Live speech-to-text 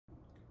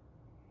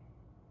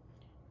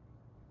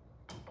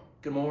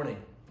Good morning.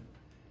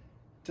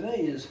 Today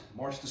is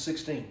March the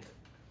 16th,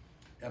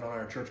 and on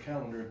our church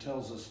calendar it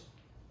tells us,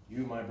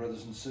 "You, my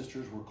brothers and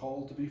sisters, were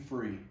called to be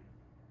free,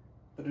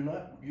 but do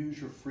not use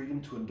your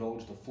freedom to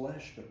indulge the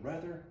flesh, but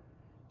rather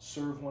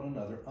serve one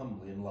another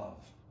humbly in love."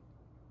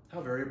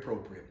 How very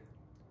appropriate.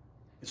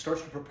 It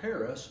starts to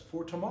prepare us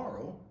for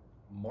tomorrow,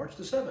 March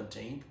the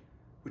 17th,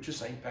 which is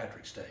St.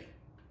 Patrick's Day.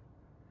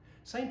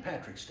 St.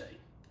 Patrick's Day.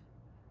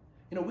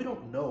 You know, we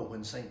don't know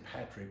when St.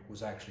 Patrick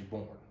was actually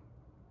born.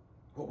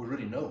 What we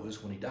really know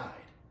is when he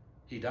died.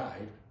 He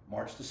died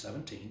March the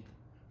 17th,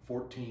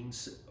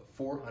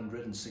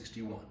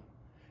 461,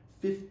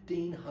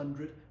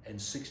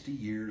 1560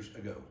 years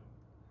ago.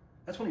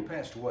 That's when he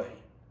passed away.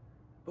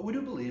 But we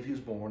do believe he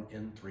was born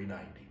in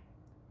 390.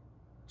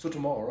 So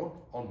tomorrow,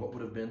 on what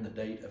would have been the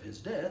date of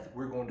his death,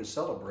 we're going to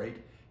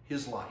celebrate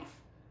his life,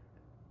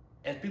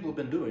 as people have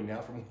been doing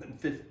now for more than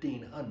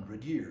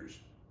 1500 years.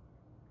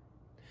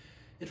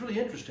 It's really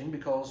interesting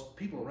because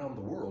people around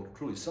the world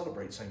truly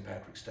celebrate St.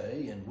 Patrick's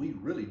Day, and we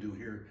really do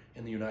here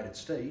in the United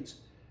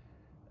States.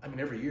 I mean,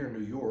 every year in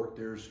New York,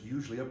 there's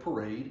usually a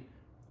parade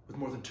with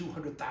more than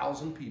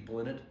 200,000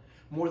 people in it.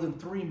 More than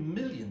 3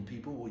 million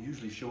people will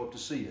usually show up to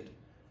see it.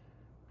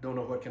 Don't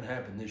know what can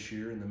happen this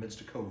year in the midst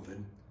of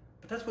COVID,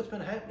 but that's what's been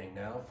happening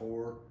now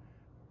for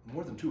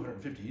more than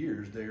 250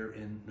 years there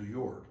in New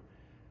York.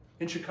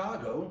 In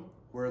Chicago,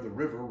 where the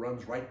river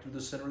runs right through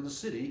the center of the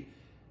city,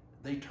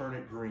 they turn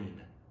it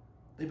green.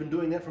 They've been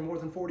doing that for more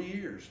than 40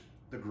 years.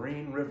 The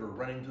Green River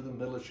running through the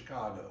middle of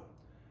Chicago.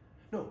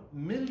 No,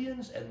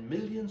 millions and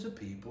millions of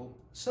people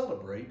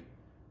celebrate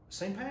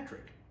St.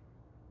 Patrick.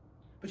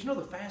 But you know,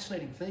 the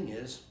fascinating thing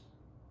is,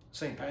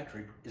 St.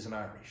 Patrick isn't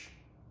Irish.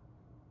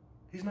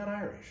 He's not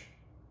Irish.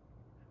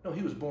 No,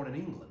 he was born in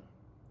England.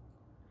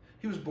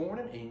 He was born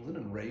in England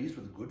and raised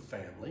with a good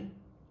family.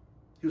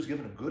 He was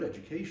given a good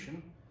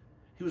education.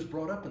 He was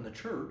brought up in the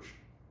church,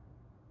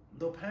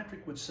 though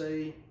Patrick would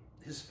say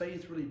his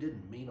faith really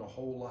didn't mean a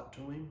whole lot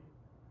to him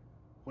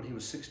when he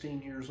was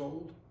 16 years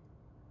old.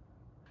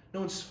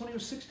 No, when he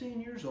was 16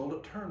 years old,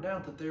 it turned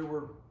out that there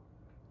were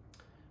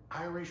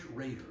Irish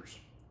raiders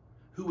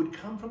who would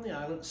come from the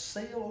island,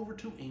 sail over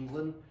to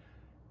England,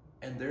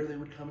 and there they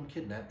would come and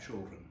kidnap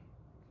children.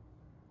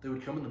 They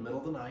would come in the middle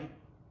of the night,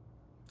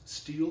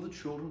 steal the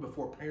children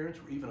before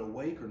parents were even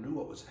awake or knew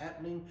what was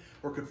happening,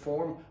 or could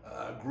form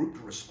a group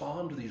to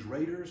respond to these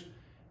raiders,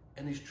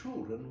 and these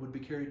children would be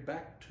carried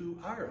back to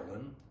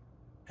Ireland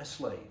as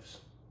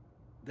slaves.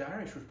 The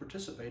Irish were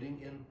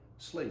participating in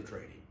slave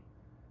trading.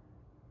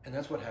 And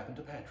that's what happened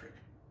to Patrick.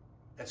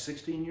 At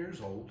 16 years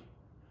old,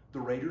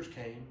 the raiders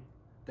came,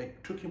 they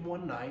took him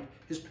one night,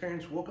 his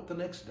parents woke up the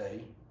next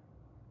day,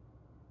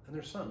 and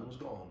their son was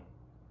gone.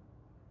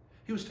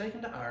 He was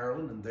taken to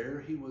Ireland, and there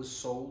he was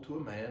sold to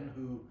a man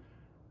who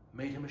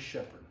made him a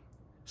shepherd,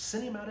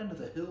 sent him out into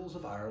the hills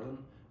of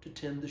Ireland to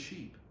tend the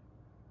sheep.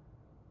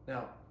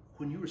 Now,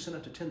 when you were sent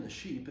out to tend the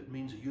sheep, it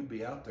means that you'd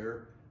be out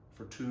there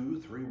for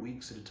 2-3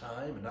 weeks at a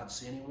time and not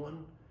see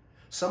anyone.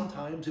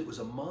 Sometimes it was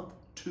a month,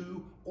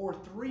 2 or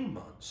 3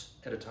 months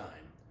at a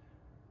time,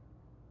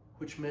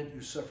 which meant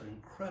you suffered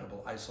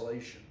incredible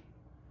isolation.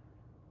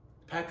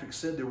 Patrick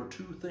said there were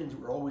 2 things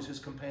that were always his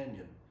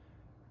companion: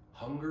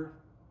 hunger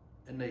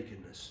and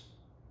nakedness.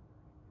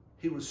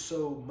 He was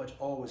so much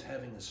always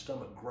having his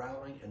stomach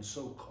growling and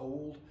so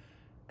cold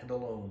and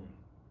alone.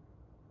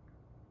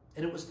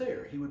 And it was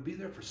there. He would be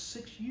there for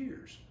 6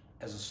 years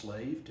as a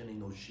slave tending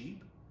those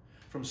sheep,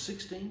 from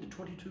 16 to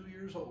 22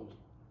 years old.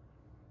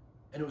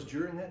 And it was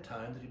during that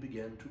time that he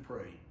began to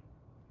pray.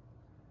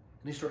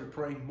 And he started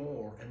praying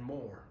more and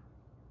more.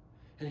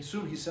 And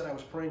soon he said, "I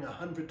was praying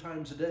 100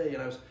 times a day,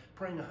 and I was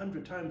praying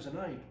 100 times a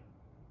night."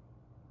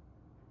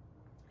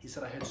 He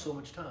said, "I had so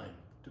much time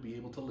to be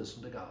able to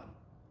listen to God."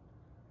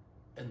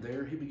 And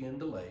there he began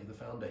to lay the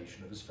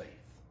foundation of his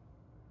faith.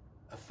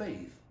 A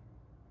faith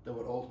that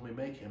would ultimately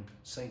make him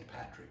St.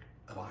 Patrick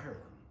of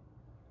Ireland.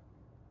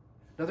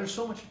 Now, there's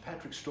so much of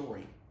Patrick's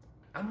story.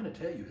 I'm going to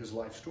tell you his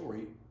life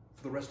story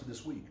for the rest of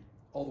this week,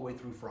 all the way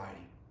through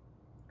Friday.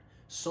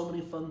 So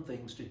many fun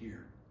things to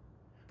hear.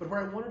 But where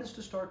I wanted us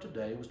to start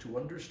today was to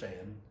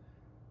understand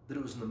that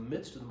it was in the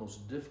midst of the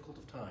most difficult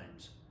of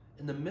times,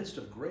 in the midst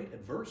of great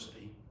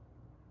adversity,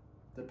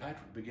 that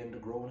Patrick began to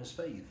grow in his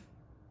faith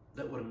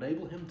that would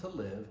enable him to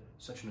live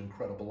such an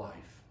incredible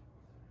life.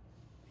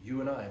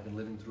 You and I have been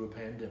living through a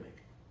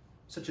pandemic,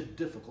 such a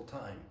difficult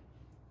time.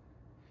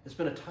 It's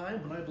been a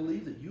time when I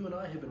believe that you and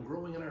I have been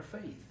growing in our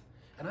faith.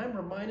 And I'm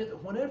reminded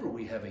that whenever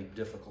we have a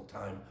difficult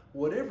time,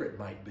 whatever it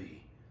might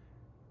be,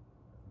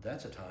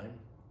 that's a time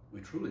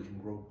we truly can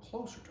grow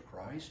closer to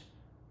Christ,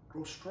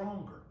 grow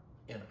stronger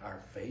in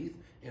our faith,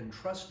 in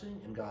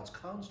trusting in God's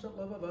constant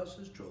love of us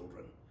as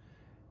children,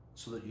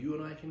 so that you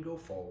and I can go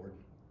forward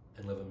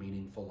and live a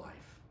meaningful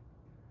life.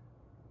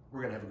 We're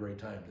going to have a great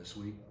time this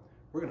week.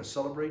 We're going to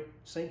celebrate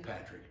St.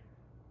 Patrick,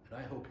 and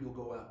I hope you'll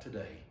go out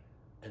today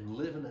and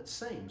live in that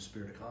same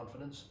spirit of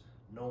confidence,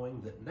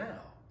 knowing that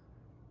now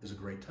is a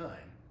great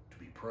time to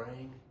be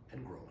praying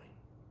and growing.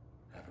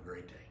 Have a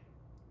great day.